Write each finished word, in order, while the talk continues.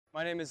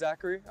My name is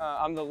Zachary.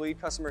 I'm the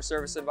lead customer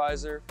service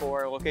advisor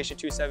for location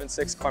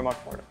 276 Claremont,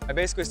 Florida. I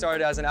basically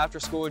started as an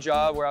after-school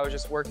job where I was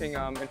just working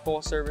in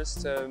full service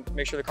to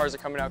make sure the cars are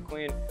coming out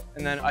clean.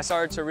 And then I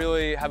started to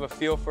really have a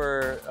feel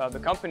for the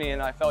company,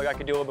 and I felt like I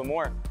could do a little bit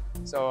more.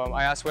 So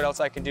I asked what else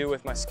I could do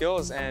with my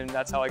skills, and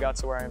that's how I got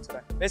to where I am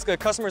today. Basically,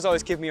 customers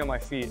always keep me on my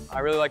feet.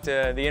 I really like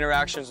the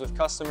interactions with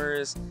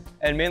customers,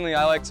 and mainly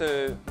I like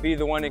to be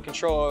the one in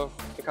control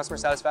of the customer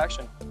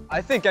satisfaction.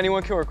 I think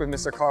anyone can work with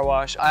Mr. Car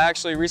Wash. I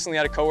actually recently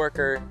had a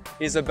coworker.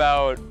 He's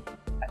about,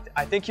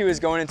 I think he was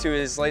going into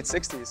his late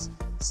 60s.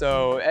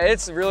 So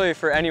it's really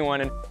for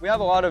anyone, and we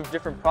have a lot of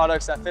different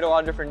products that fit a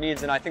lot of different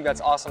needs, and I think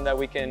that's awesome that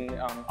we can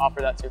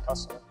offer that to a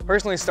customer.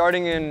 Personally,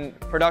 starting in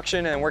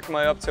production and working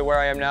my way up to where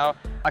I am now,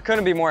 I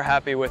couldn't be more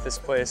happy with this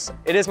place.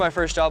 It is my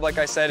first job, like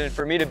I said, and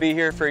for me to be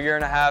here for a year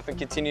and a half and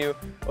continue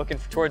looking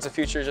towards the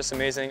future is just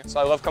amazing. So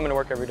I love coming to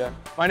work every day.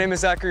 My name is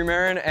Zachary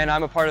Marin, and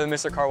I'm a part of the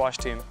Mr. Car Wash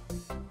team.